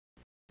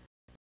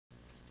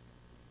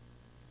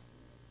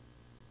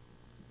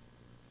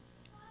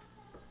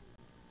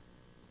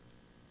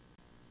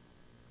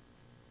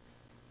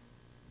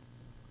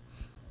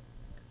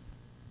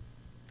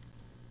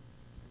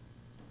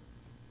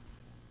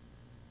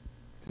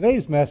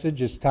Today's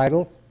message is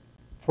titled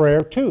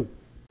Prayer 2.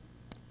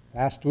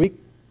 Last week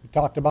we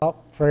talked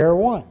about Prayer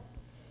 1.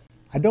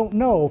 I don't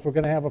know if we're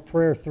going to have a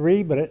Prayer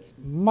 3, but it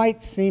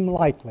might seem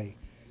likely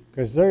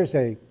because there's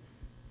a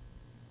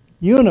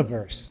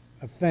universe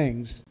of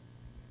things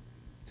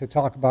to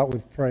talk about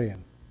with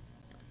praying.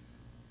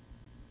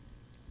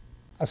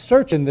 I was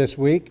searching this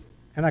week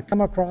and I come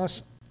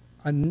across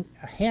a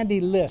handy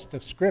list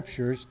of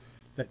scriptures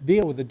that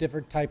deal with the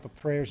different type of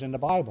prayers in the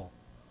Bible.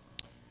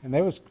 And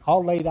they was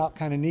all laid out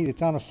kind of neat.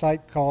 It's on a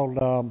site called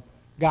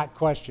Got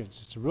Questions.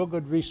 It's a real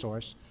good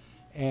resource.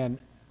 And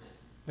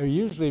they're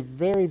usually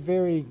very,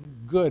 very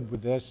good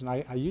with this, and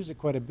I use it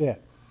quite a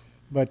bit.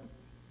 But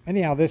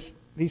anyhow,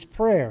 these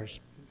prayers,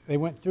 they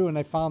went through and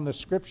they found the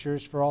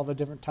scriptures for all the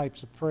different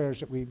types of prayers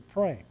that we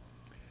pray.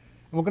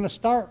 And we're going to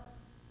start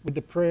with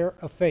the prayer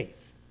of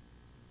faith.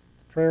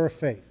 Prayer of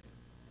faith.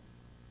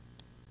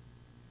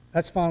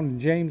 That's found in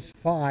James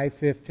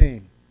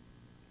 5:15.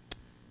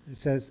 It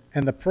says,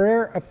 "And the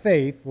prayer of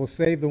faith will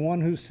save the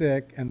one who's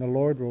sick, and the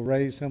Lord will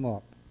raise him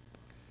up."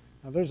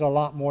 Now, there's a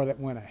lot more that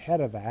went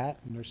ahead of that,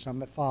 and there's some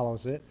that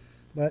follows it,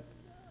 but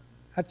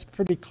that's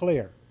pretty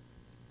clear.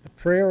 The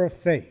prayer of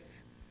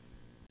faith.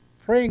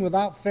 Praying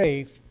without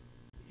faith,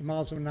 you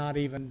might as well not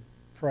even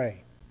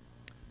pray.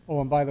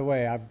 Oh, and by the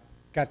way, I've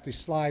got these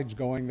slides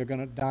going.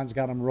 Don's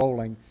got them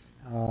rolling,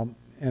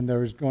 and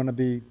there's going to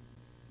be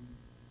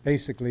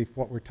basically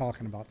what we're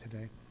talking about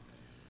today.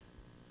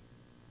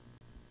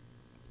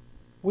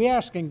 We're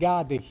asking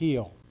God to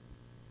heal.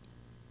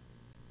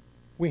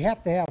 We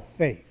have to have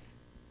faith.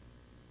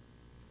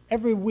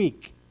 Every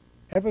week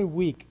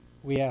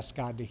we ask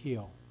God to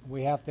heal.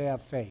 We have to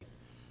have faith.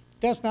 It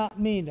does not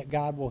mean that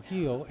God will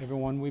heal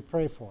everyone we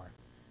pray for.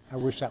 I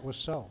wish that was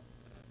so.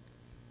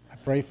 I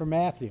pray for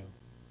Matthew.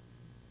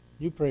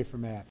 You pray for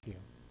Matthew.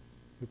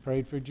 We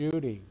prayed for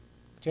Judy,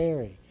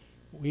 Terry.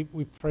 We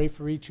pray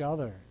for each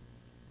other.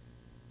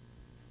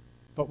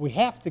 But we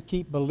have to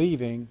keep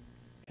believing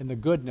in the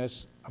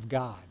goodness of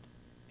God,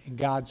 in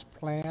God's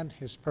plan,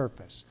 His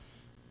purpose.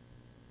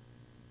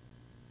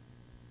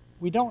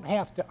 We don't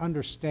have to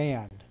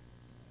understand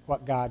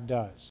what God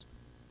does.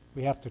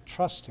 We have to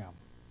trust Him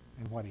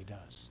in what He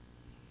does.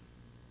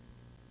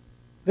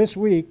 This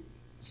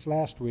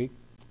last week,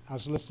 I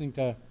was listening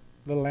to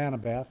little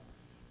Annabeth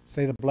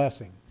say the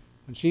blessing.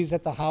 When she's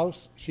at the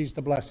house, she's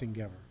the blessing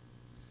giver.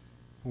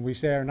 When we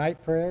say our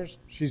night prayers,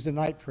 she's the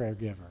night prayer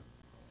giver.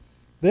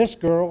 This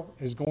girl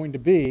is going to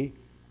be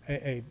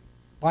a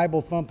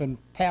Bible-thumping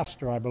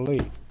pastor, I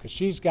believe, because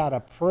she's got a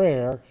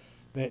prayer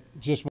that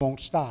just won't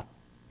stop.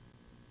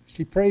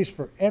 She prays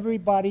for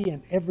everybody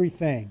and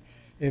everything.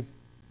 If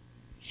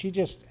she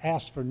just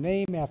asks for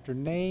name after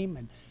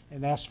name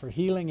and asks for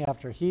healing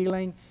after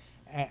healing,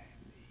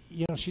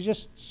 she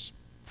just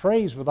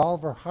prays with all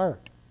of her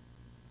heart.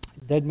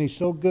 It did me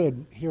so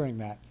good hearing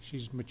that.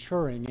 She's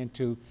maturing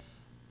into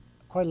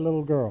quite a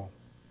little girl.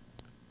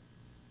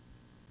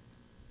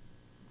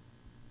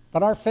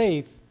 But our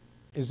faith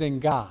is in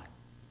God.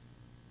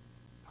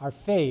 Our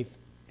faith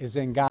is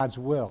in God's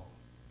will.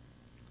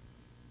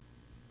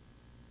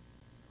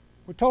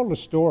 We're told a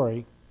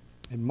story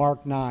in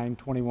Mark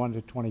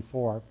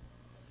 9:21-24.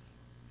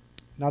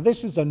 Now,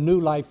 this is a New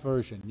Life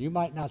version. You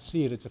might not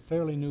see it. It's a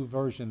fairly new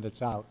version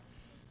that's out.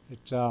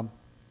 It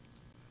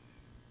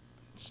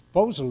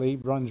supposedly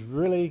runs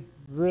really,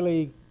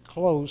 really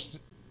close,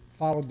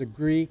 followed the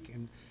Greek,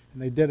 and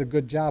they did a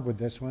good job with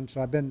this one.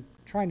 So I've been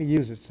trying to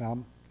use it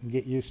some and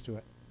get used to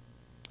it.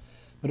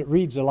 But it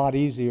reads a lot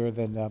easier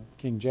than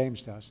King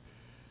James does.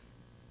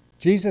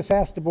 Jesus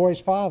asked the boy's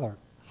father,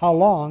 "How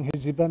long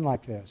has he been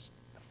like this?"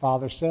 The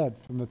father said,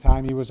 "From the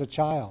time he was a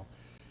child.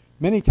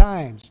 Many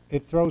times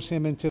it throws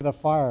him into the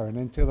fire and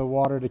into the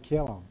water to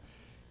kill him.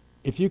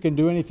 If you can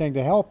do anything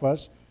to help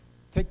us,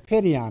 take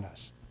pity on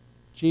us."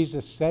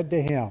 Jesus said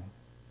to him,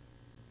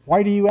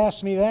 "Why do you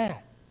ask me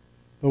that?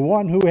 The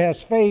one who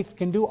has faith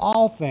can do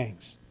all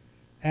things."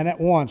 And at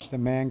once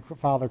the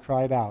father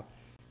cried out.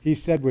 He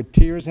said with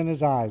tears in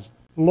his eyes,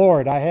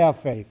 "Lord, I have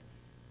faith.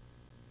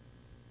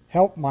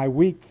 Help my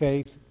weak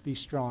faith be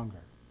stronger."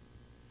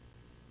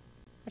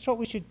 That's what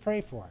we should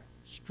pray for,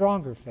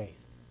 stronger faith.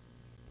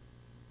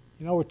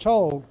 We're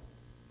told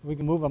we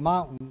can move a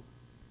mountain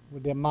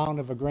with the amount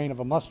of a grain of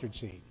a mustard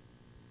seed.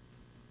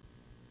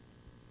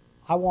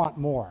 I want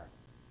more.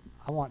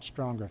 I want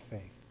stronger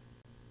faith.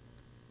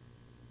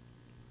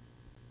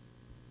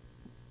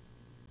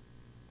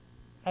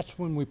 That's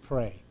when we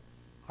pray.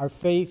 Our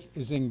faith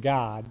is in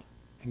God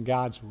and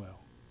God's will.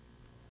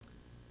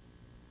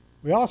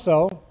 We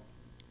also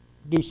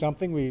do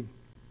something we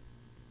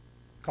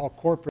call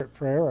corporate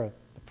prayer, or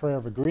the prayer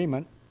of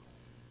agreement.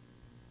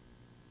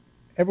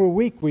 Every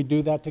week we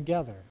do that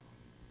together,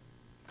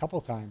 a couple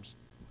times.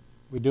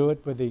 We do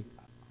it with the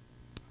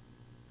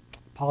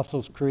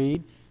Apostles'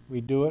 Creed.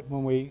 We do it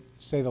when we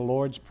say the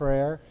Lord's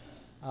Prayer.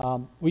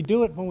 We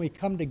do it when we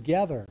come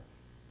together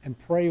and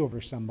pray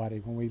over somebody,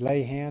 when we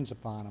lay hands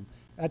upon them.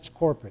 That's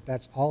corporate.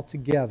 That's all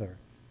together.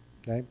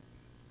 Okay?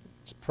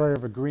 It's prayer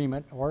of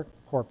agreement or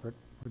corporate,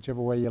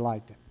 whichever way you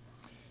liked it.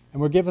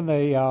 And we're given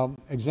the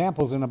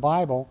examples in the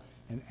Bible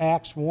in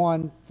Acts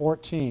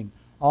 1:14.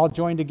 All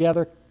joined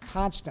together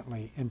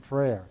constantly in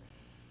prayer.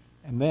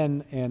 And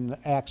then in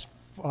Acts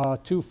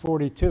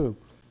 2:42,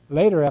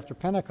 later after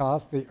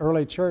Pentecost, the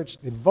early church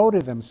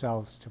devoted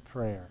themselves to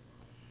prayer.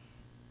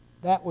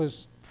 That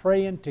was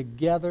praying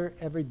together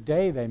every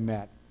day they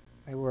met.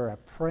 They were a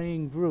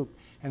praying group,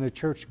 and the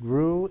church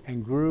grew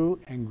and grew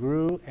and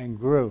grew and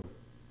grew.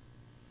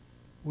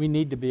 We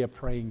need to be a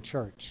praying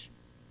church.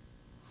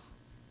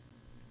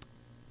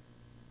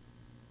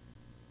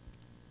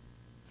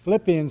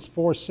 Philippians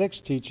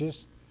 4:6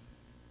 teaches,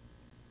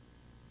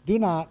 do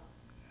not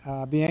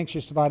be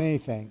anxious about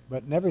anything,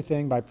 but in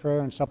everything by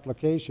prayer and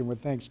supplication with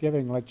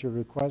thanksgiving let your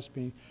requests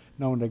be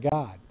known to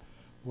God.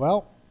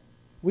 Well,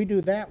 we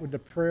do that with the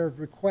prayer of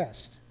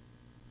request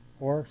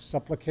or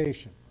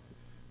supplication.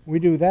 We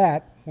do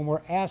that when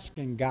we're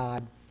asking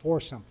God for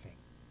something.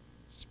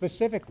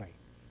 Specifically,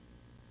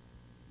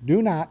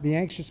 do not be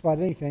anxious about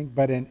anything,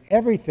 but in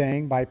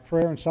everything by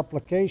prayer and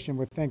supplication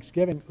with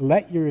thanksgiving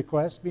let your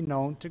requests be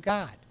known to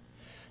God.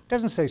 It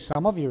doesn't say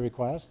some of your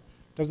requests.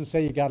 It doesn't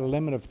say you got a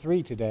limit of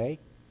 3 today,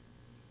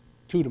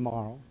 2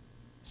 tomorrow.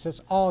 It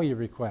says all your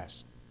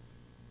requests.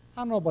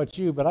 I don't know about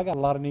you, but I got a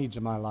lot of needs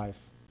in my life.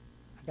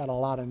 I got a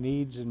lot of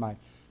needs in my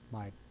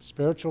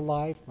spiritual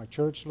life, my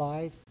church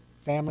life,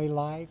 family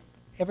life.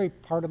 Every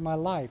part of my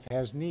life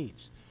has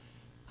needs.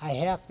 I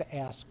have to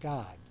ask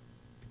God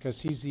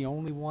because He's the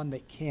only one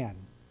that can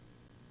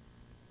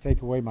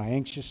take away my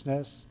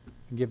anxiousness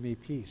and give me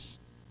peace.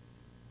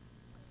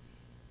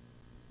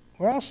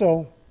 We're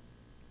also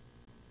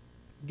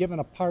given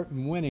a part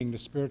in winning the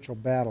spiritual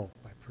battle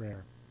by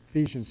prayer.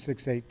 Ephesians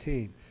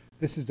 6:18.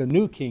 This is the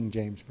New King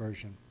James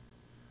Version.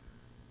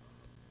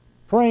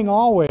 Praying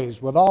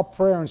always with all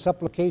prayer and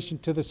supplication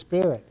to the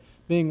Spirit,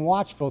 being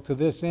watchful to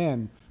this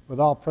end with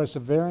all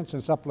perseverance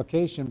and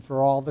supplication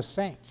for all the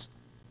saints.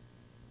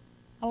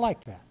 I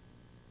like that.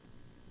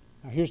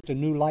 Now here's the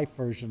New Life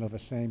version of the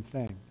same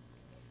thing.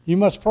 You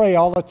must pray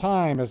all the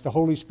time as the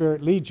Holy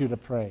Spirit leads you to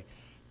pray.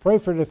 Pray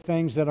for the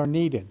things that are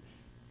needed.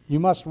 You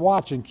must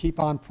watch and keep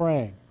on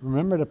praying.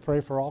 Remember to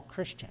pray for all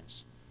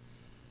Christians.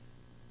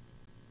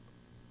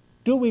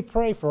 Do we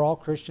pray for all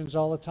Christians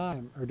all the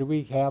time, or do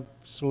we have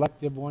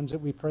selective ones that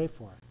we pray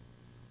for?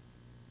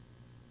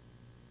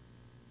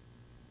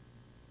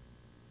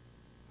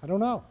 I don't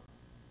know.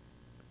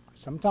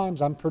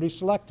 Sometimes I'm pretty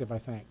selective, I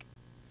think.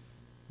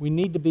 We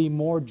need to be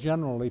more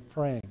generally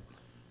praying.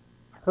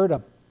 I heard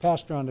a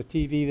pastor on the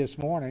TV this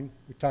morning.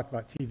 We talked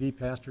about TV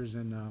pastors,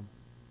 and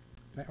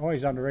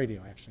he's on the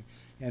radio, actually.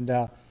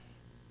 And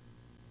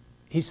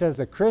he says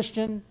that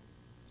Christians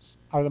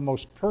are the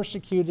most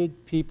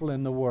persecuted people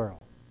in the world.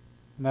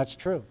 And that's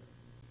true.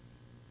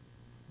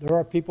 There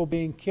are people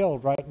being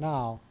killed right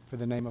now for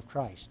the name of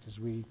Christ as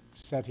we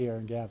sit here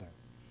and gather.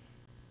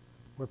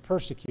 We're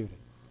persecuted.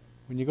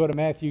 When you go to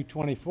Matthew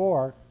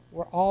 24,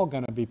 we're all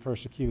going to be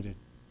persecuted.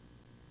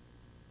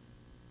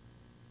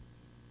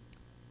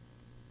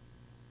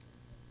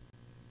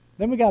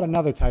 Then we got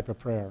another type of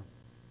prayer.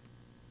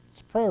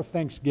 It's a prayer of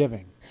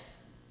thanksgiving.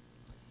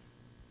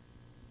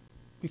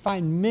 We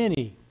find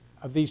many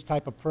of these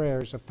type of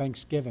prayers of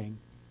thanksgiving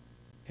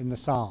in the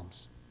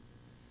Psalms.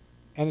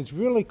 And it's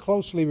really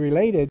closely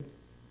related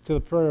to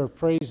the prayer of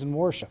praise and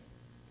worship.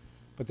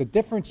 But the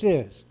difference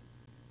is,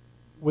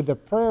 with the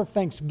prayer of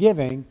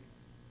thanksgiving,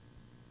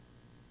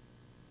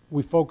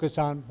 we focus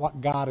on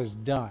what God has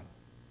done.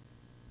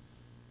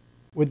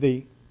 With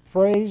the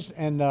praise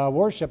and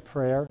worship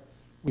prayer,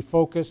 we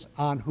focus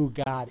on who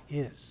God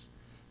is.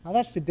 Now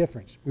that's the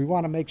difference. We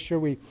want to make sure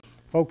we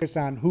focus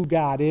on who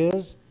God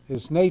is,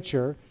 His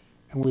nature,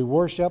 and we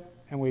worship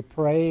and we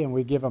pray and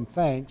we give Him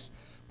thanks.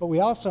 But we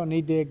also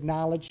need to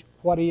acknowledge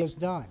what He has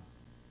done,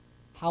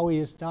 how He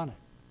has done it.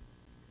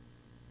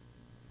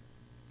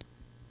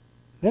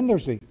 Then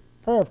there's the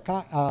prayer of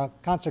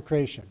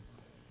consecration.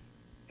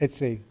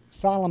 It's a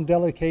solemn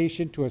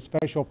dedication to a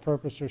special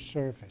purpose or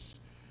service.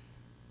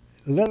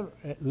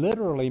 It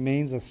literally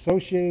means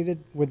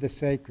associated with the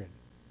sacred.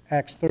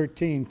 Acts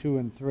 13:2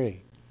 and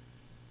 3.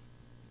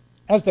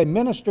 As they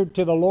ministered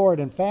to the Lord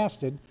and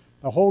fasted,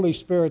 the Holy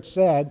Spirit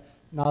said,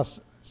 now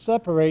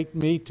separate to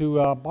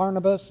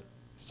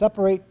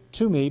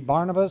me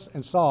Barnabas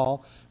and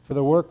Saul for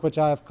the work which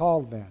I have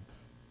called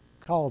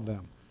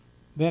them.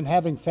 Then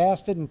having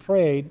fasted and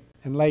prayed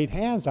and laid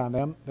hands on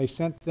them, they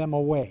sent them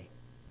away.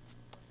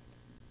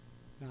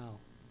 Now,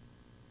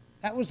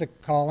 that was a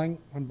calling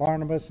when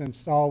Barnabas and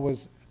Saul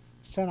was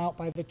sent out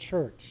by the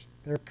church.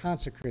 They're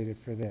consecrated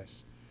for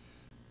this.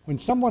 When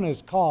someone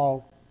is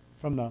called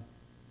from the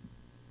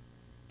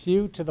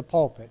pew to the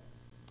pulpit,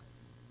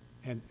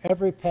 and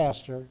every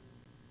pastor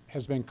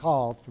has been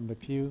called from the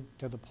pew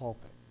to the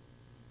pulpit.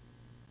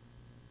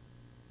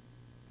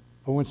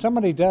 But when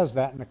somebody does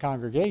that in the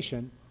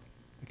congregation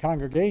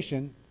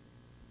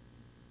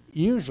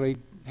usually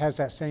has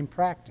that same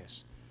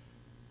practice.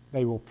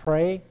 They will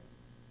pray.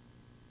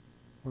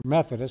 We're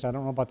Methodists. I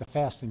don't know about the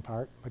fasting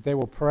part, but they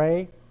will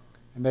pray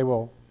and they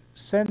will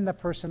send the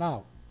person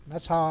out.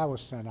 That's how I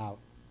was sent out.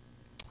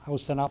 I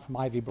was sent out from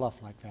Ivy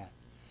Bluff like that.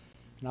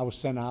 And I was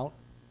sent out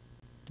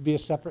to be a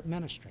separate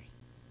ministry.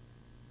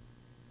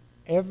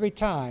 Every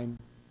time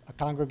a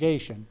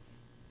congregation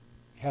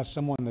has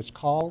someone that's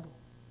called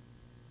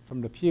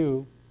from the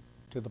pew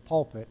to the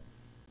pulpit,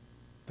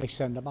 they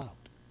send them out.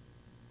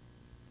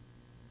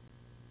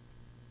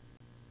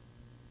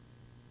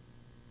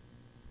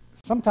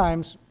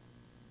 Sometimes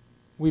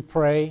we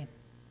pray,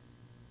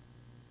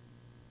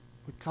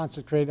 we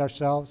consecrate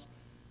ourselves,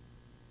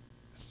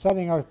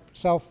 setting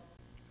ourselves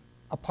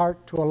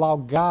apart to allow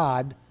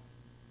God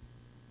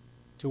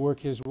to work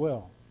His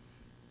will.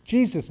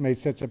 Jesus made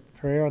such a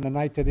prayer on the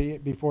night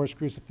before His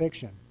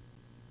crucifixion.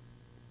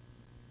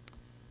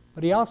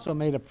 But He also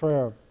made a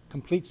prayer of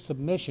complete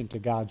submission to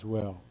God's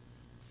will,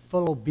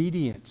 full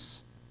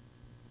obedience.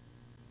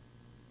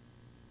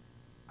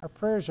 Our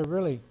prayers are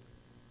really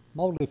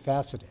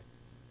multifaceted.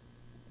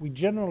 We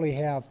generally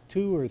have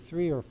 2 or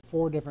 3 or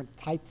 4 different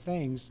type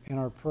things in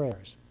our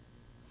prayers.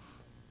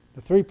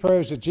 The 3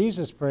 prayers that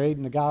Jesus prayed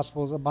in the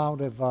Gospels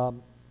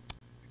account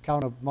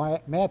of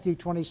Matthew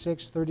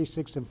 26,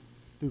 36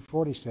 through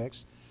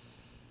 46.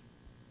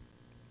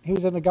 He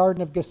was in the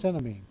Garden of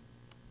Gethsemane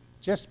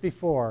just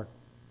before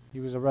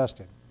he was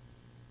arrested.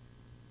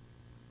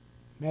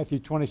 Matthew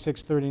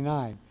 26,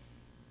 39.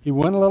 He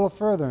went a little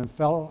further and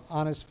fell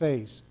on his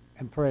face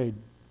and prayed,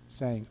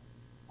 saying,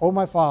 "O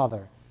my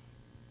Father,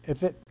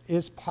 if it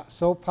is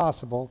so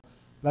possible,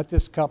 let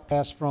this cup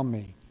pass from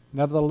me.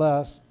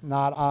 Nevertheless,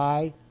 not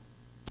I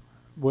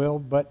will,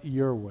 but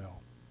your will."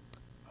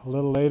 A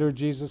little later,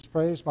 Jesus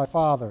prays, "My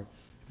Father,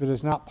 if it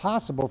is not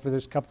possible for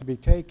this cup to be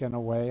taken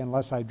away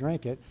unless I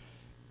drink it,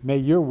 may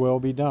your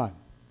will be done."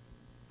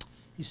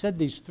 He said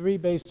these 3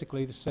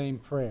 basically the same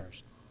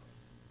prayers.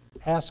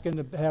 Asking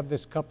to have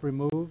this cup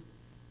removed,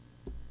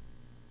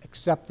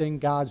 accepting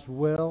God's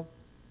will,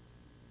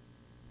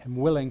 and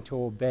willing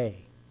to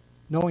obey,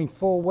 knowing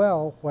full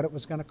well what it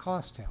was going to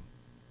cost him.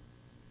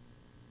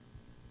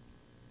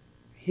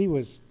 He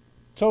was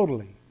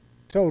totally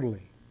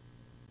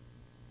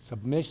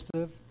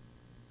submissive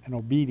and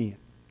obedient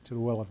to the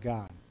will of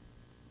God.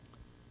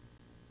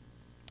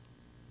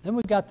 Then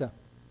we've got the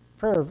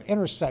prayer of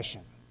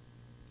intercession.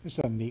 This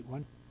is a neat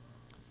one.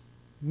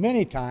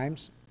 Many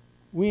times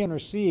we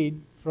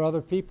intercede for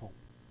other people.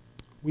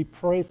 We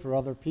pray for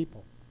other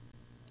people.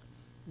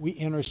 We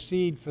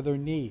intercede for their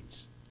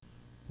needs.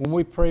 When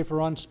we pray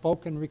for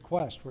unspoken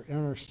requests, we're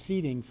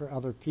interceding for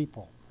other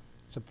people.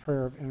 It's a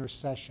prayer of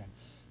intercession.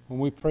 When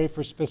we pray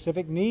for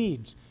specific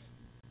needs,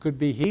 it could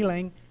be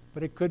healing,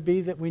 but it could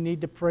be that we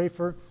need to pray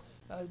for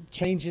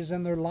changes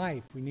in their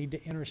life. We need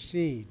to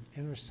intercede,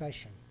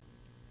 intercession.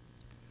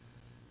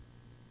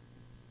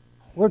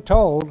 We're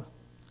told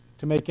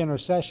to make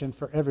intercession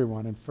for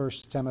everyone in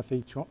 1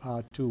 Timothy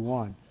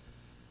 2:1.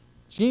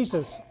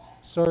 Jesus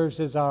serves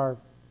as our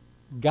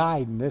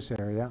guide in this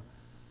area.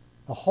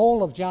 The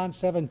whole of John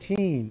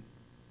 17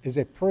 is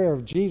a prayer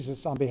of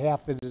Jesus on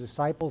behalf of the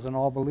disciples and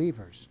all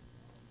believers.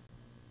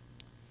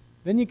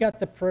 Then you got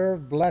the prayer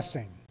of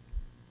blessing.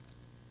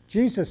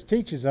 Jesus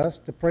teaches us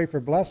to pray for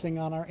blessing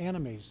on our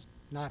enemies,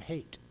 not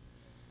hate.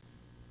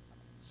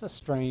 It's a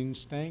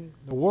strange thing.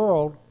 The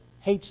world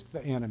hates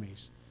the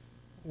enemies.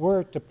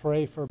 We're to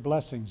pray for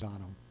blessings on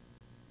them.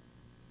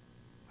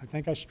 I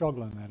think I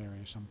struggle in that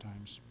area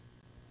sometimes.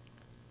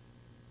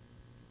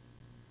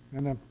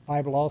 And the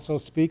Bible also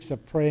speaks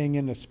of praying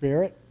in the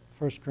Spirit,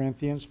 1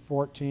 Corinthians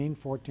 14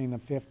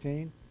 and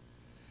 15.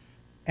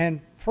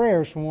 And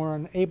prayers, when we're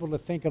unable to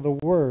think of the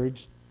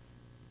words,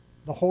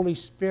 the Holy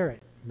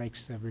Spirit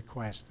makes the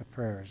request, the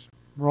prayers.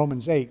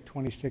 Romans 8,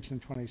 26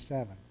 and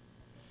 27.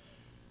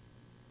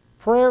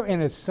 Prayer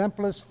in its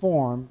simplest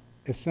form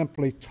is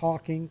simply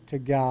talking to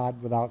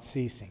God without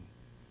ceasing.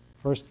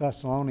 1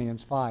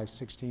 Thessalonians 5,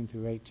 16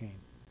 through 18.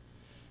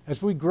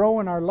 As we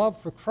grow in our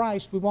love for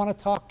Christ, we want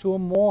to talk to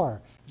Him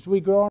more. As we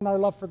grow in our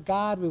love for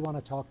God, we want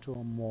to talk to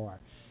Him more.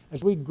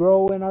 As we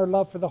grow in our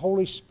love for the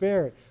Holy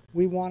Spirit,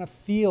 we want to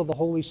feel the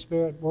Holy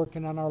Spirit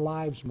working on our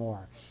lives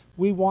more.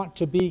 We want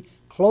to be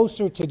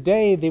closer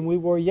today than we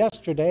were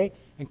yesterday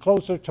and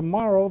closer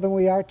tomorrow than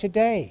we are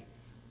today.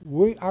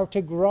 We are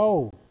to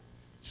grow.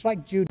 It's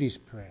like Judy's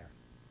prayer.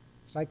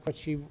 It's like what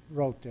she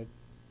wrote that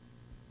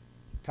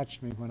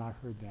touched me when I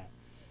heard that.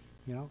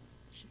 You know,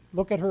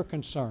 look at her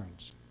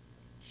concerns.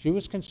 She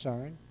was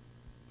concerned.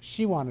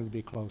 She wanted to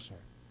be closer.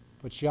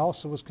 But she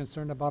also was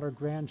concerned about her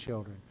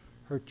grandchildren,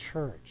 her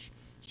church.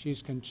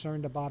 She's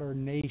concerned about her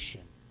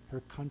nation,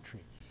 her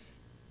country.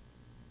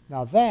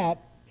 Now that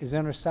is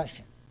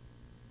intercession.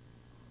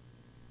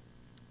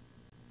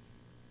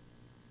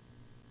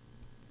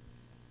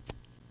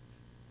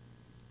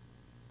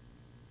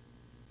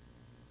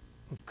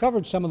 We've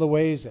covered some of the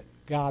ways that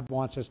God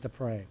wants us to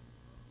pray.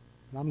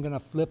 And I'm going to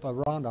flip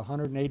around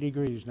 180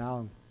 degrees now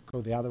and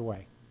go the other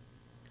way.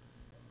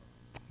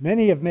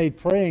 Many have made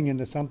praying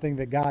into something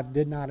that God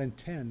did not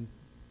intend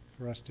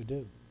for us to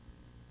do.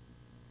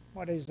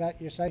 What is that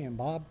you're saying,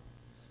 Bob?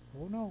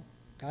 Oh, no.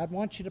 God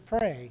wants you to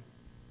pray,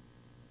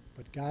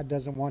 but God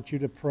doesn't want you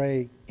to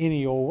pray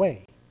any old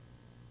way.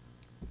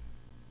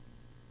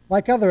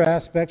 Like other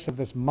aspects of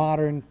this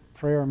modern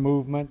prayer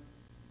movement,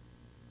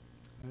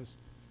 this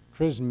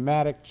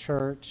charismatic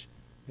church,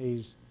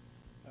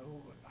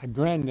 I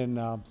grinned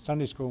in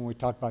Sunday school when we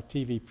talked about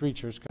TV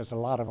preachers because a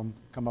lot of them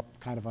come up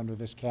kind of under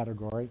this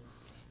category.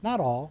 Not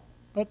all,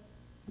 but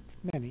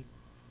many.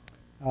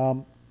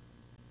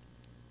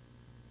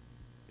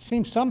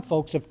 Seems some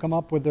folks have come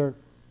up with their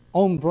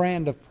own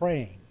brand of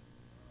praying.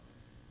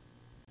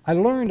 I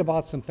learned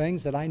about some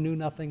things that I knew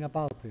nothing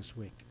about this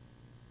week.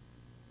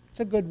 It's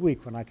a good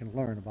week when I can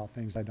learn about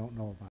things I don't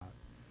know about,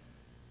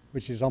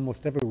 which is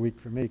almost every week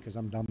for me because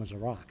I'm dumb as a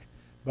rock.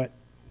 But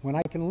when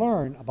I can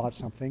learn about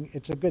something,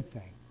 it's a good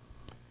thing.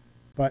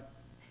 But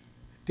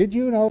did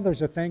you know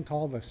there's a thing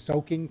called the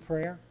soaking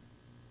prayer?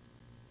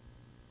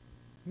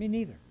 Me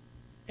neither.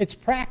 It's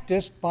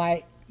practiced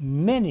by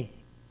many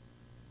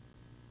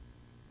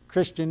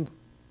Christian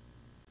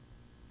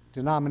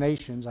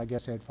denominations, I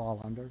guess they'd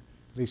fall under.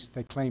 At least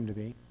they claim to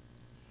be.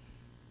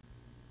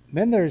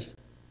 Then there's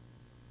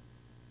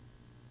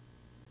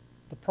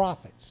the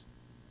prophets,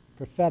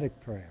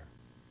 prophetic prayer,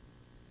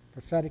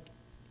 prophetic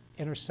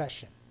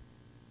intercession.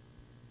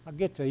 I'll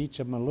get to each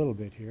of them a little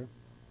bit here.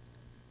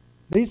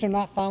 These are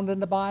not found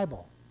in the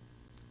Bible.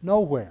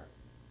 Nowhere.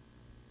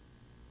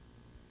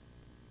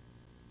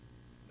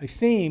 They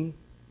seem,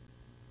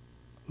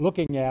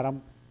 looking at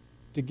them,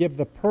 to give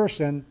the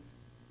person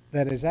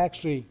that is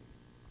actually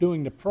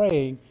doing the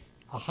praying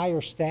a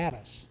higher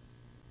status.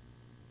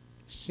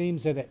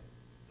 Seems that it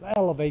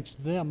elevates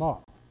them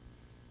up.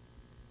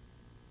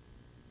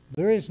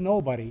 There is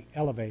nobody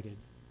elevated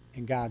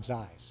in God's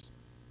eyes.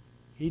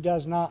 He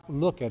does not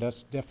look at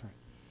us different.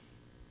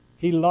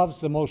 He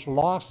loves the most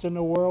lost in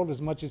the world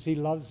as much as he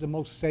loves the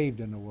most saved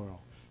in the world.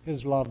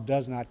 His love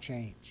does not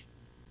change.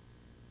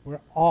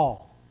 We're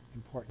all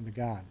important to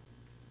God.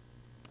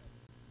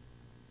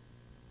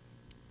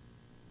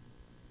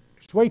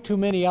 There's way too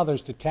many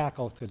others to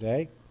tackle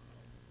today,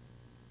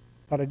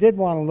 but I did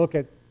want to look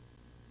at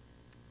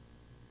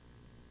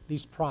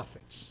these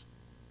prophets.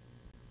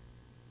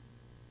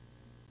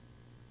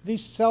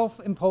 These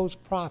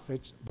self-imposed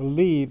prophets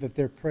believe that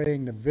they're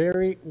praying the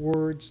very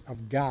words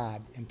of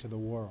God into the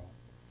world.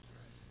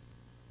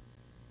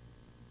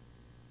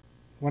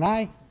 When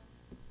I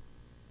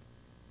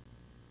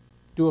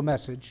do a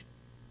message,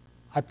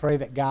 I pray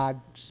that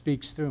God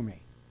speaks through me.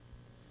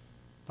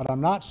 But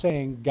I'm not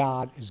saying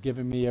God is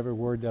giving me every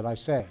word that I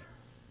say,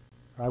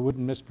 or I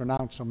wouldn't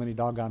mispronounce so many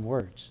doggone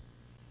words.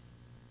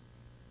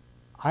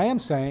 I am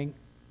saying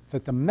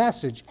that the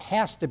message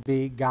has to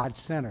be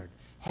God-centered,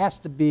 has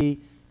to be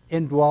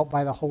indwelt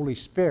by the Holy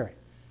Spirit.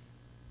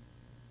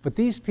 But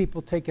these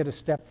people take it a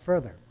step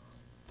further.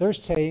 They're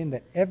saying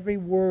that every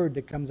word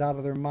that comes out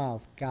of their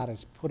mouth, God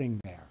is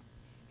putting there.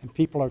 And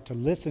people are to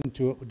listen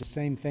to it with the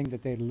same thing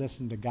that they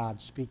listen to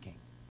God speaking.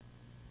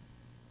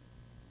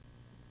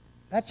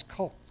 That's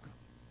cult.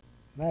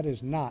 That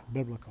is not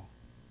biblical.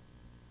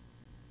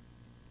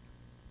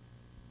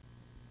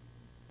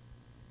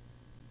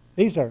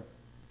 These are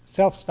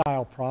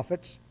self-styled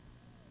prophets.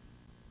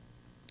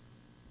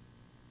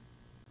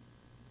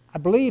 I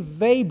believe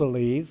they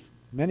believe,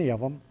 many of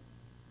them,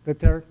 that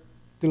they're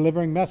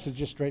delivering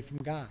messages straight from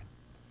God.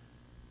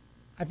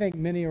 I think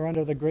many are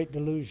under the great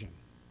delusion.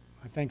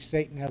 I think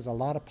Satan has a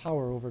lot of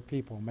power over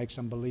people, makes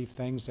them believe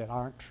things that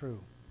aren't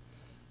true.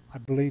 I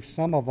believe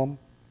some of them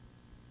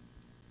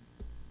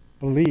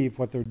believe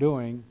what they're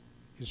doing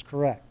is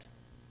correct.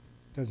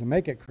 Doesn't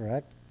make it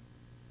correct.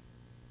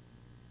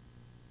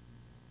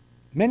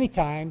 Many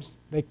times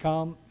they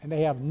come and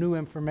they have new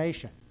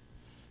information.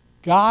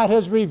 God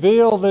has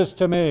revealed this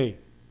to me.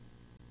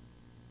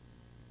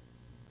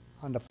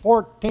 On the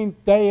 14th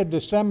day of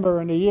December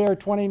in the year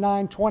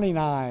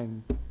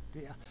 2929.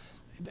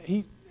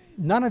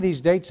 None of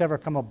these dates ever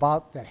come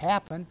about that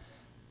happen,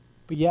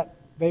 but yet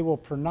they will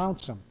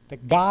pronounce them.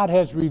 That God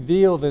has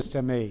revealed this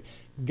to me.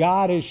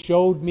 God has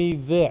showed me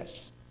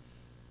this.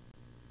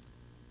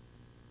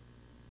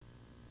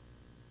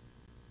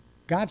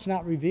 God's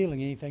not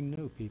revealing anything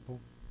new, people.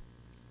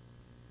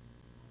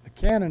 The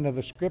canon of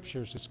the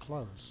Scriptures is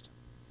closed.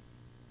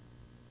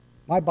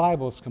 My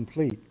Bible is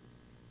complete.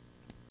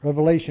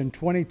 Revelation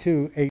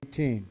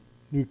 22:18,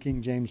 New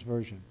King James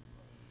Version.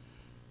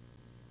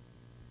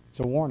 It's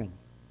a warning.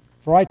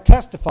 For I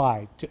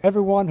testify to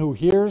everyone who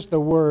hears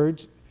the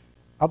words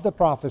of the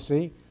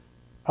prophecy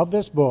of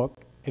this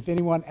book, if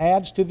anyone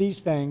adds to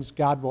these things,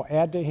 God will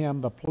add to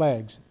him the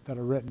plagues that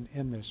are written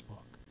in this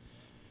book.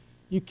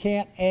 You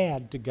can't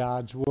add to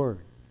God's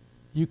word.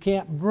 You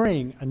can't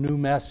bring a new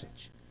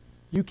message.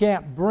 You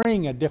can't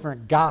bring a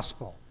different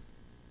gospel.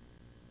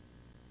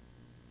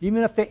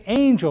 Even if the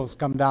angels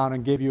come down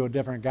and give you a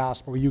different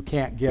gospel, you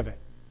can't give it.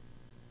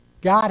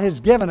 God has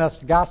given us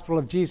the gospel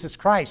of Jesus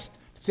Christ.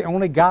 It's the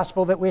only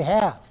gospel that we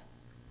have.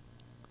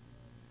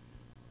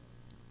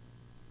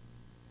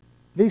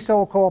 These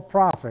so-called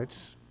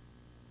prophets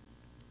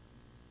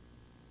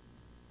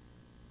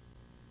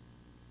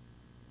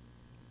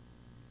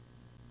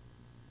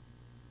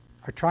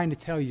are trying to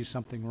tell you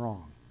something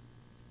wrong.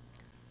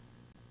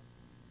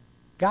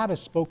 God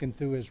has spoken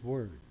through His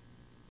Word.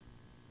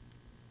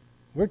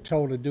 We're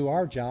told to do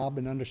our job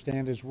and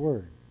understand His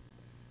Word.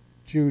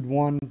 Jude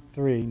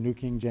 1:3, New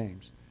King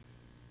James.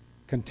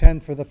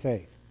 Contend for the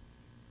faith.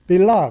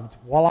 Beloved,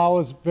 while I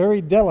was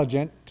very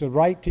diligent to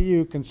write to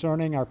you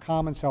concerning our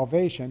common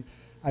salvation,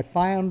 I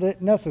found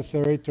it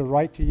necessary to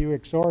write to you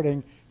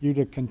exhorting you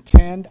to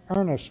contend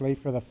earnestly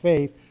for the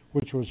faith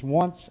which was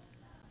once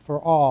for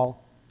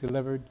all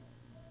delivered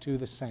to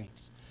the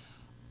saints.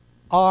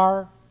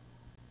 Our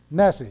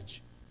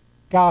message,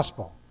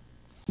 gospel,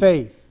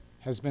 faith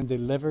has been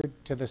delivered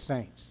to the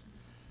saints.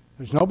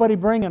 There's nobody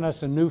bringing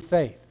us a new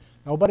faith.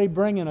 Nobody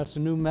bringing us a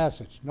new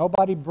message.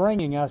 Nobody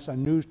bringing us a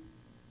new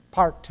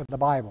part to the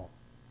Bible.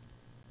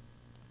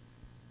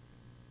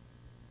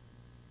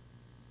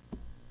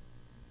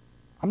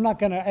 I'm not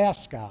going to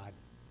ask God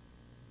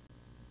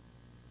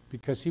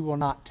because He will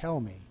not tell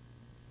me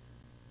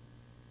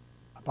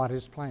about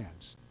His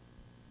plans.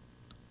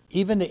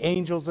 Even the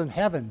angels in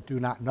heaven do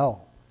not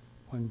know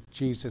when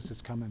Jesus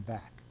is coming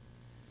back.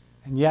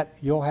 And yet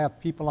you'll have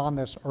people on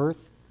this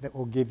earth that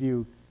will give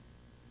you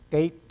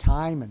date,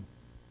 time, and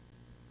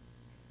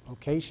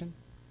location.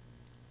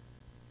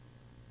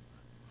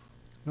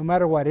 No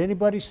matter what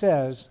anybody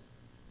says,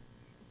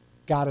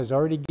 God has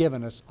already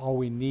given us all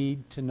we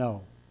need to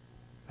know.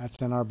 That's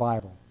in our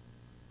Bible.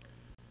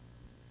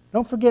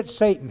 Don't forget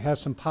Satan has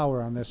some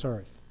power on this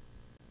earth.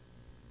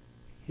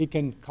 He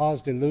can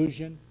cause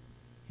delusion.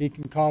 He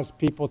can cause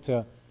people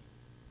to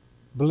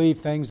believe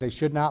things they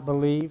should not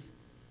believe.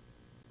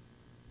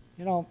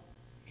 You know,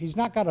 he's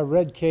not got a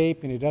red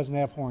cape and he doesn't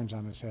have horns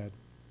on his head.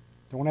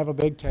 Don't have a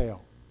big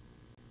tail.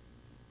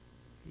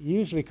 He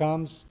usually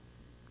comes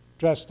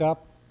dressed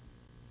up.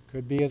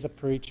 Could be as a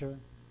preacher.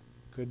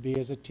 Could be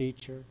as a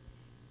teacher.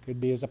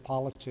 Could be as a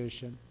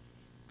politician.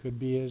 Could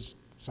be as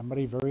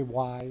somebody very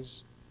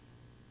wise.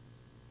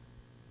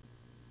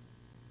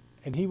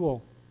 And he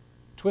will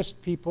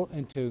twist people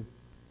into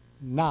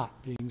not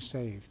being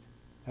saved.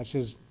 That's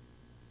his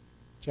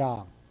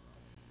job.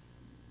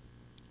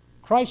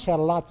 Christ had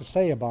a lot to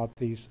say about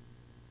these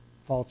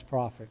false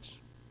prophets.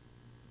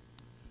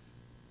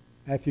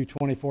 Matthew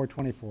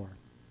 24:24.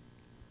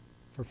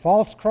 For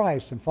false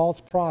Christs and false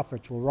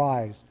prophets will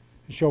rise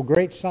and show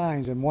great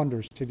signs and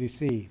wonders to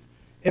deceive,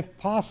 if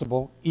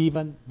possible,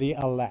 even the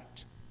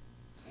elect.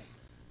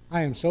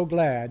 I am so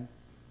glad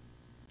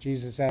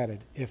Jesus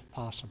added, if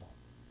possible,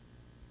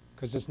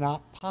 because it's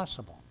not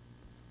possible.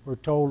 We're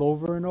told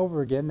over and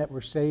over again that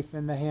we're safe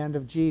in the hand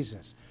of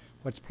Jesus.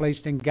 What's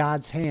placed in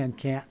God's hand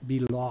can't be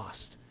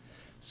lost.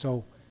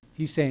 So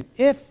he's saying,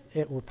 if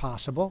it were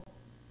possible,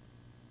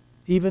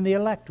 even the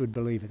elect would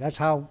believe it. That's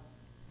how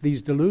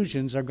these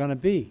delusions are going to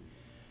be.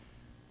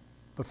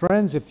 But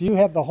friends, if you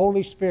have the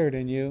Holy Spirit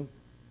in you,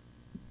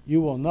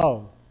 you will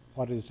know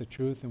what is the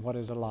truth and what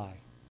is a lie.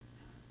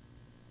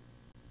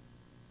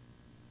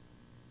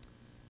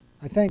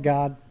 I thank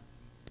God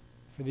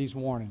for these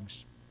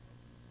warnings.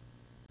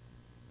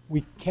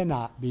 We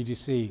cannot be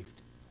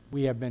deceived.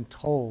 We have been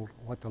told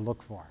what to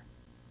look for.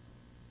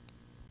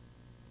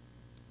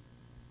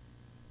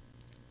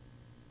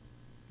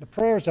 The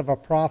prayers of a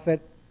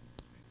prophet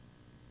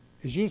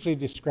is usually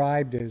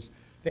described as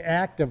the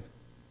act of,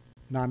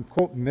 now I'm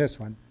quoting this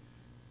one,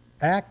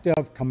 act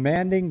of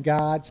commanding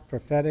God's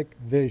prophetic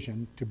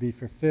vision to be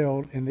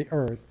fulfilled in the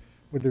earth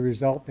with the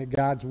result that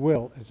God's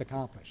will is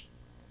accomplished.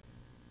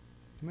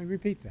 Let me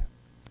repeat that.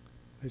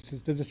 This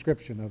is the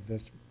description of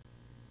this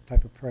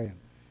type of praying.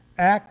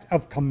 Act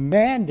of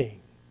commanding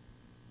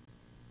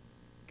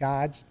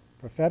God's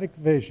prophetic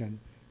vision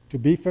to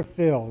be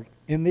fulfilled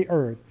in the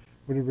earth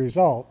with the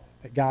result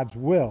that God's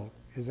will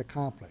is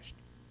accomplished.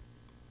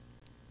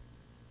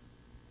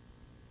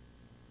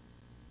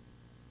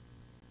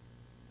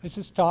 This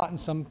is taught in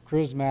some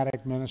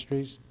charismatic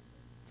ministries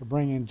for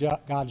bringing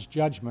God's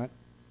judgment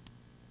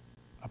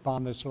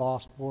upon this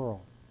lost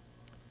world.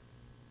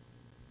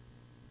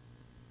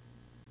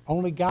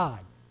 Only God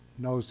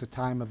knows the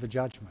time of the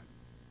judgment.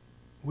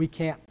 We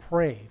can't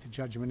pray the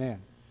judgment in.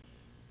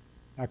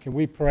 Now, can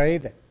we pray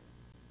that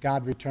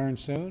God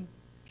returns soon?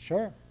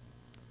 Sure.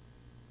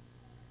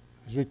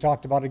 As we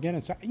talked about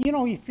again, you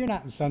know, if you're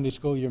not in Sunday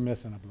school, you're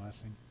missing a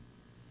blessing.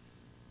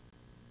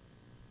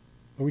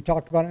 But we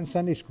talked about it in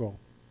Sunday school.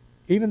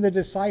 Even the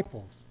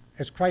disciples,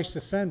 as Christ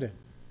ascended,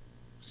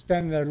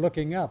 standing there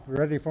looking up,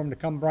 ready for him to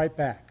come right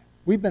back.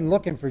 We've been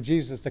looking for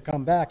Jesus to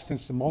come back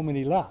since the moment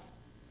he left.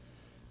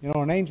 You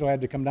know, an angel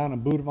had to come down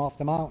and boot him off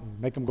the mountain,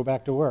 make him go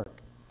back to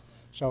work.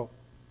 So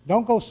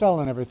don't go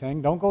selling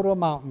everything. Don't go to a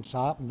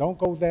mountaintop. And don't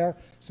go there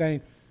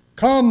saying,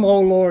 "Come, O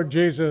Lord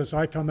Jesus,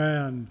 I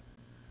command."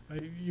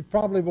 You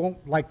probably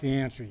won't like the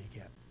answer you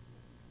get.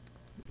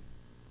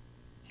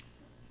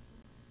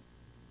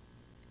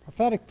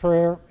 Prophetic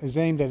prayer is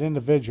aimed at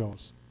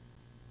individuals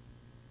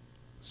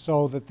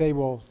so that they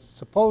will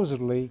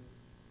supposedly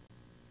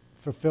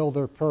fulfill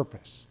their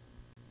purpose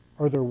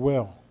or their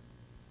will,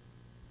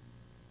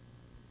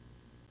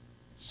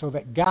 so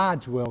that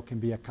God's will can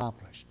be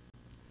accomplished.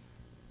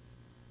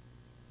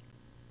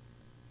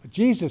 But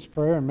Jesus'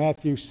 prayer in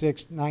Matthew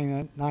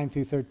 6:9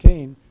 through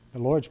 13, the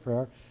Lord's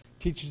Prayer,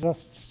 teaches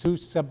us to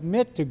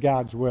submit to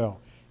God's will,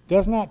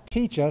 does not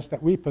teach us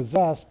that we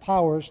possess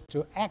powers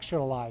to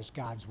actualize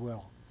God's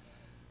will.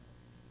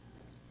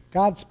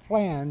 God's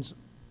plans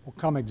will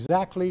come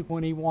exactly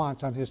when He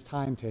wants on His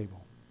timetable.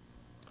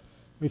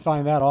 We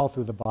find that all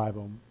through the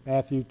Bible.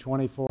 Matthew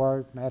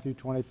 24, Matthew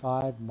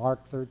 25,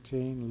 Mark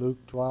 13, Luke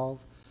 12.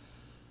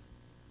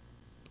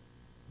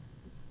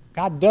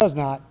 God does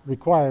not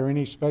require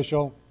any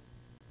special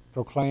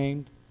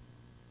proclaimed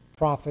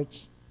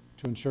prophets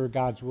to ensure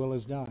God's will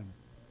is done.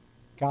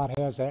 God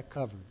has that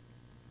covered.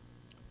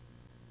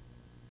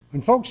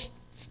 When folks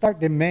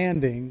start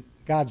demanding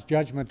God's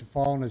judgment to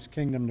fall and His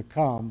kingdom to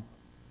come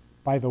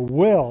by the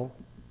will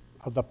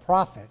of the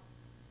prophet,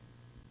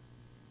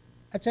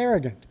 that's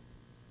arrogant.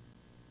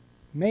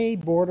 May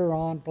border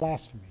on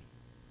blasphemy.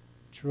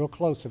 It's real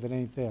close if it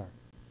ain't there.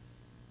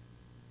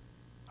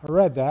 I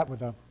read that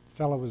with a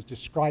fellow who was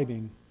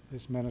describing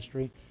this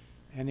ministry,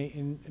 and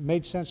it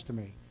made sense to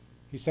me.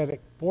 He said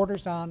it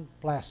borders on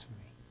blasphemy.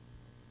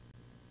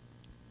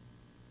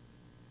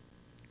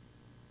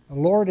 The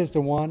Lord is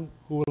the one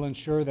who will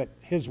ensure that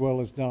His will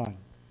is done.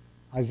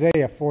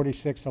 Isaiah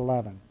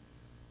 46:11.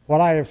 What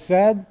I have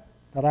said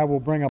that I will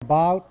bring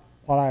about,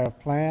 what I have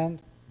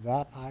planned,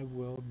 that I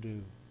will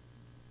do.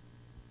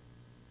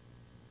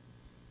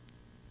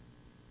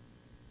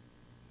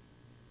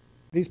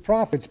 These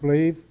prophets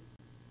believe,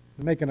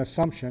 they make an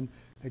assumption,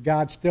 that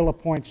God still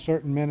appoints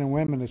certain men and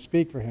women to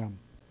speak for Him.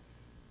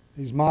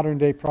 These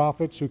modern-day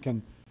prophets who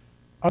can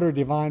utter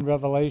divine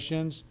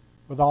revelations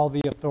with all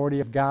the authority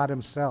of God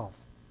Himself.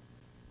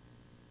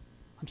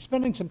 I'm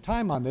spending some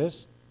time on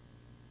this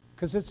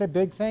because it's a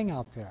big thing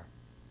out there.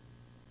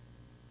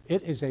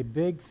 It is a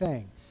big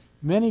thing.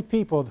 Many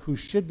people who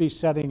should be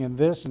sitting in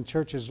this and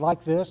churches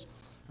like this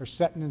are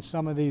sitting in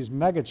some of these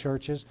mega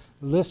churches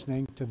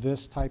listening to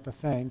this type of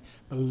thing,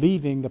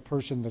 believing the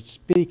person that's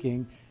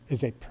speaking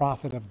is a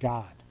prophet of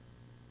God.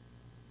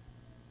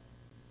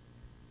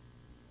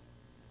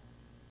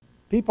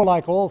 People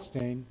like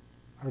Olstein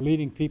are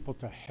leading people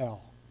to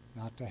hell,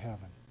 not to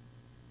heaven.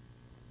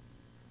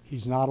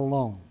 He's not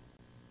alone.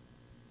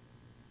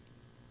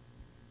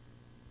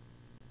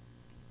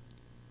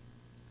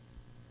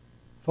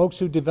 Folks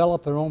who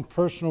develop their own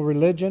personal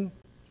religion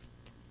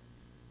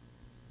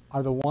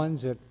are the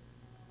ones that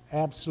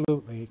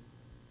absolutely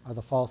are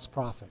the false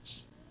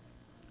prophets.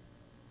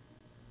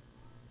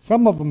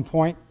 Some of them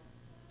point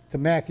to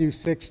Matthew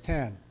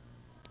 6:10,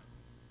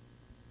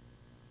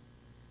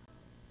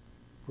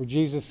 where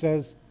Jesus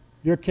says,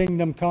 "Your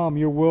kingdom come,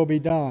 your will be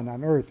done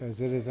on earth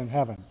as it is in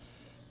heaven."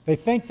 They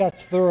think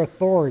that's their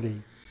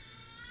authority,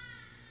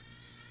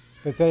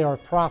 that they are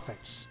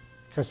prophets,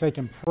 because they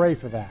can pray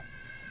for that.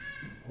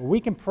 Well,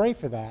 we can pray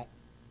for that,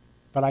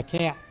 but I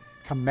can't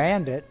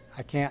command it.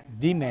 I can't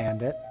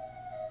demand it.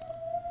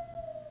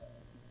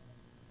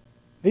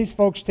 These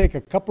folks take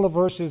a couple of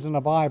verses in the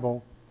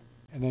Bible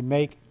and they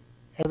make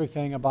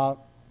everything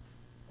about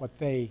what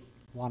they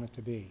want it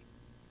to be.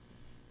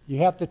 You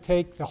have to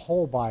take the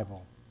whole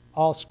Bible,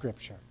 all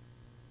Scripture.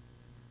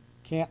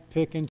 Can't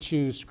pick and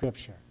choose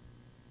Scripture.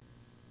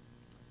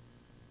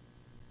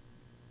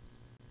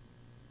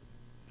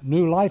 The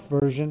New Life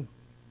Version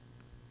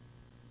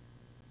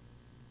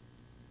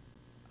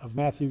of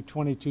Matthew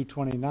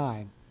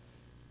 22:29,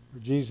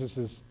 where Jesus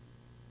is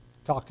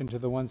talking to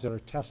the ones that are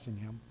testing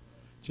Him.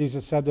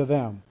 Jesus said to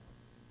them,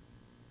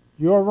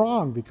 "You are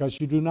wrong because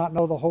you do not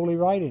know the holy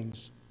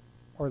writings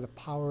or the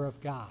power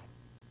of God."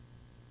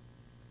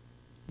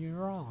 You're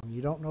wrong.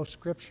 You don't know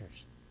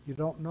Scriptures. You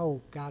don't know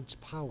God's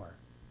power.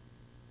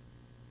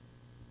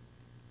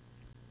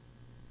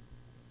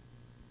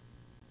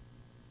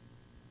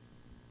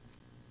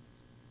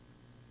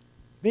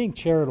 Being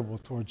charitable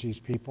towards these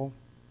people,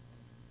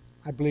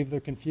 I believe they're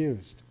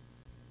confused.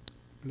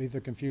 I believe they're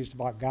confused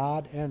about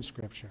God and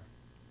Scripture.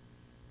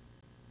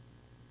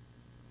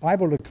 The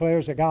Bible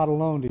declares that God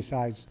alone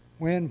decides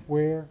when,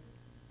 where,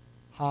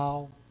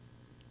 how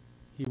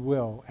He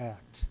will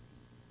act.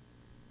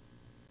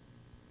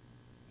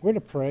 We're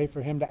to pray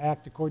for Him to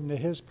act according to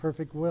His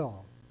perfect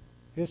will,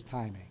 His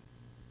timing,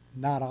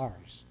 not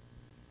ours.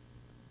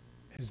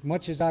 As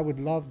much as I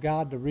would love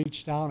God to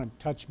reach down and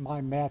touch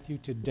my Matthew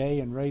today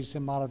and raise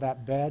him out of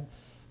that bed,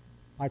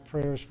 my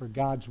prayer is for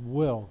God's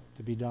will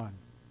to be done.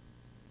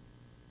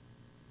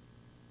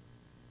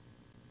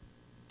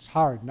 It's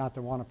hard not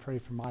to want to pray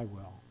for my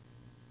will,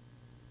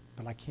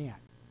 but I can't.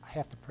 I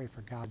have to pray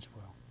for God's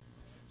will.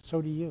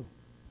 So do you.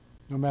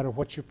 No matter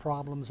what your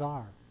problems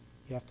are,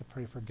 you have to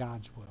pray for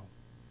God's will.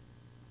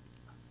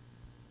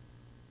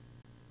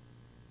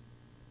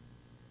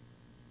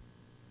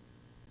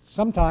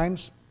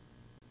 Sometimes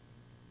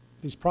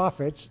these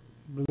prophets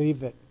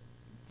believe that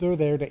they're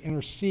there to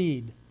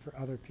intercede for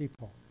other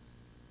people.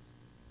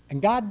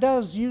 And God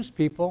does use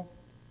people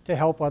to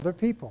help other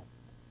people.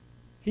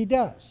 He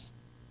does.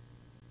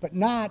 But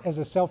not as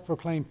a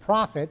self-proclaimed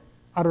prophet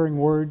uttering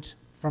words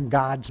from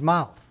God's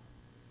mouth.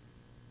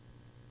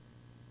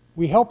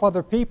 We help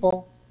other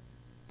people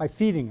by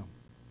feeding them,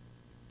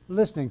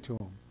 listening to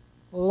them,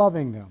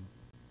 loving them,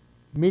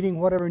 meeting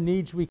whatever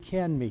needs we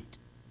can meet.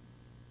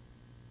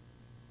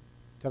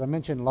 Did I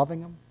mention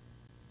loving them?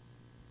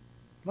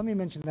 Let me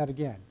mention that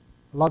again.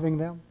 Loving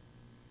them.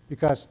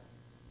 Because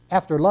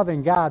after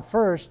loving God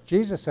first,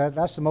 Jesus said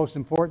that's the most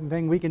important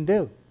thing we can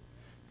do.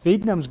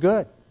 Feeding them's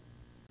good.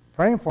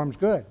 Praying for them's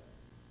good.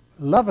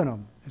 Loving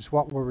them is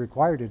what we're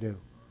required to do.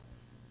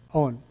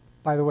 Oh, and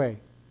by the way,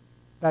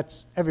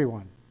 that's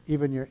everyone,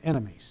 even your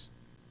enemies.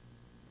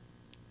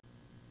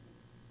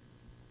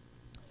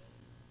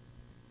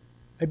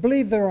 I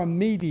believe they're a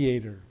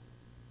mediator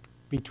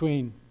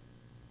between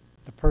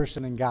the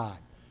person and God.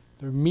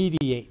 They're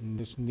mediating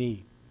this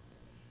need.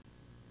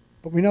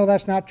 But we know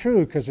that's not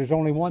true because there's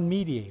only one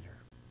mediator.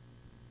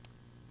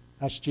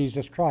 That's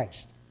Jesus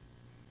Christ.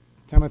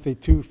 Timothy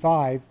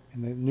 2:5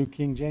 in the New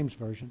King James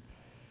Version.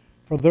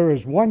 For there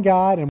is one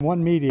God and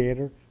one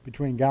mediator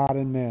between God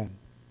and men,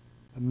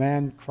 the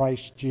man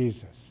Christ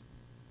Jesus.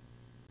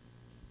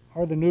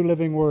 Or the New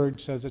Living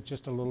Word says it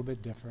just a little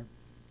bit different.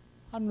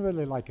 I'm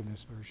really liking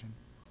this version.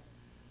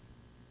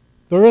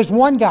 There is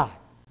one God.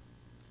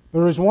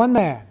 There is one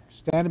man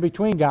standing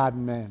between God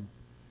and men.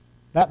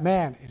 That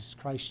man is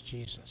Christ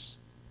Jesus.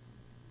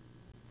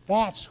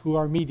 That's who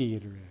our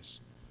mediator is.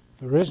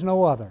 There is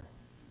no other.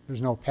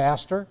 There's no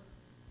pastor.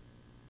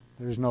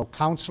 There's no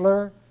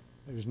counselor.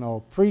 There's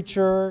no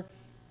preacher.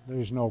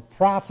 There's no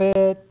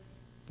prophet.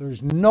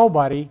 There's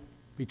nobody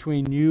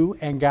between you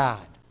and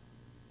God.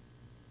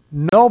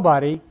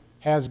 Nobody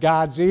has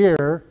God's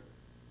ear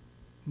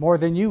more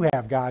than you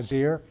have God's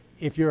ear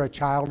if you're a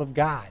child of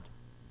God.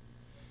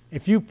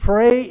 If you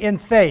pray in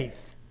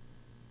faith,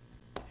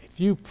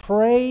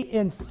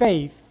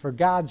 for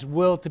God's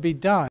will to be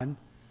done,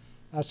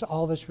 that's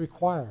all that's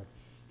required.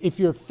 If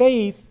your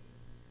faith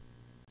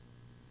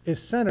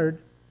is centered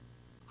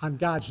on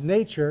God's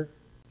nature,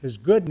 His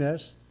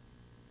goodness,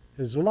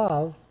 His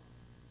love,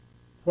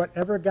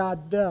 whatever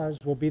God does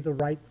will be the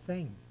right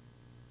thing.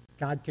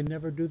 God can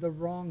never do the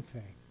wrong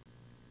thing.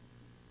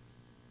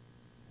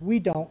 We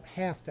don't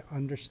have to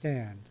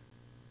understand.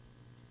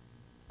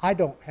 I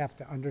don't have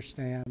to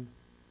understand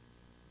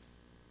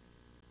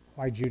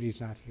why Judy's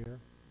not here,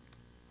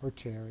 or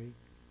Terry,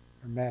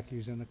 or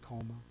Matthew's in a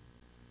coma.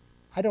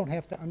 I don't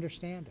have to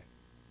understand it.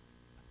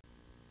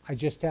 I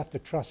just have to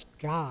trust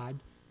God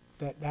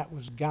that that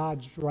was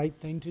God's right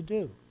thing to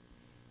do.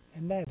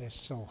 And that is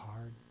so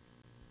hard.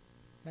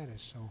 That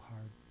is so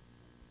hard.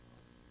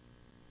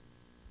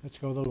 Let's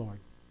go to the Lord.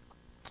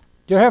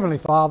 Dear Heavenly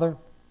Father,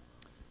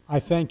 I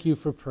thank you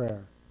for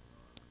prayer.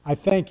 I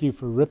thank you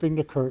for ripping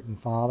the curtain,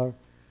 Father,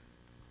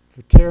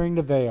 for tearing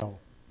the veil.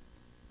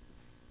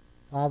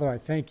 Father, I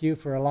thank you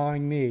for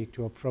allowing me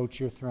to approach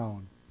your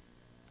throne.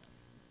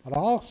 But I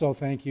also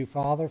thank you,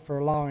 Father, for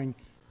allowing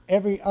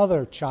every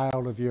other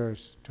child of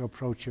yours to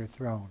approach your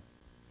throne.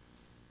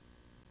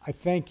 I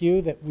thank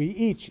you that we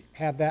each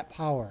have that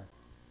power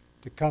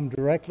to come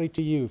directly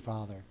to you,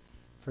 Father,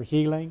 for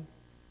healing,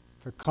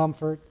 for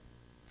comfort,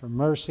 for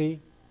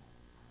mercy.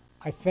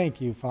 I thank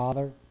you,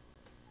 Father,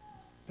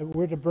 that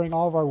we're to bring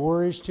all of our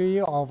worries to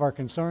you, all of our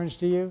concerns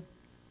to you.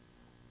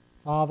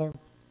 Father,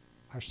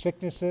 our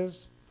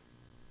sicknesses,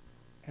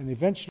 and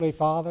eventually,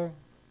 Father,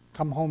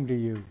 come home to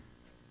you.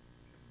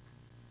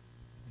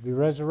 Be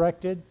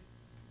resurrected.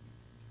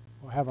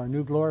 We'll have our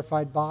new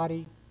glorified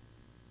body.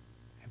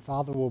 And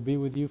Father, we'll be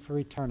with you for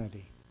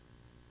eternity.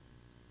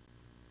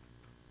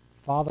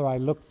 Father, I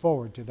look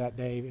forward to that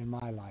day in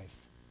my life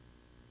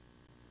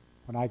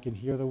when I can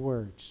hear the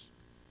words,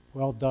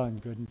 well done,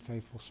 good and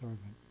faithful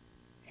servant.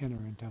 Enter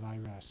into thy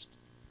rest.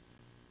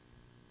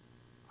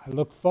 I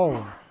look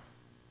forward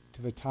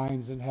to the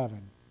times in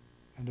heaven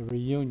and the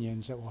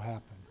reunions that will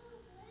happen.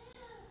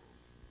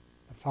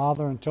 But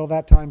Father, until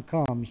that time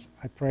comes,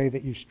 I pray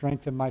that you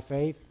strengthen my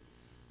faith,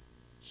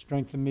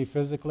 strengthen me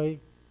physically,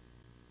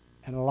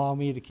 and allow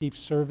me to keep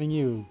serving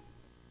you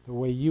the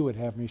way you would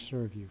have me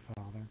serve you,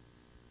 Father.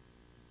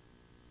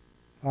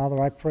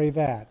 Father, I pray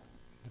that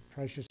in the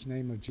precious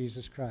name of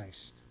Jesus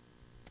Christ.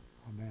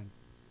 Amen.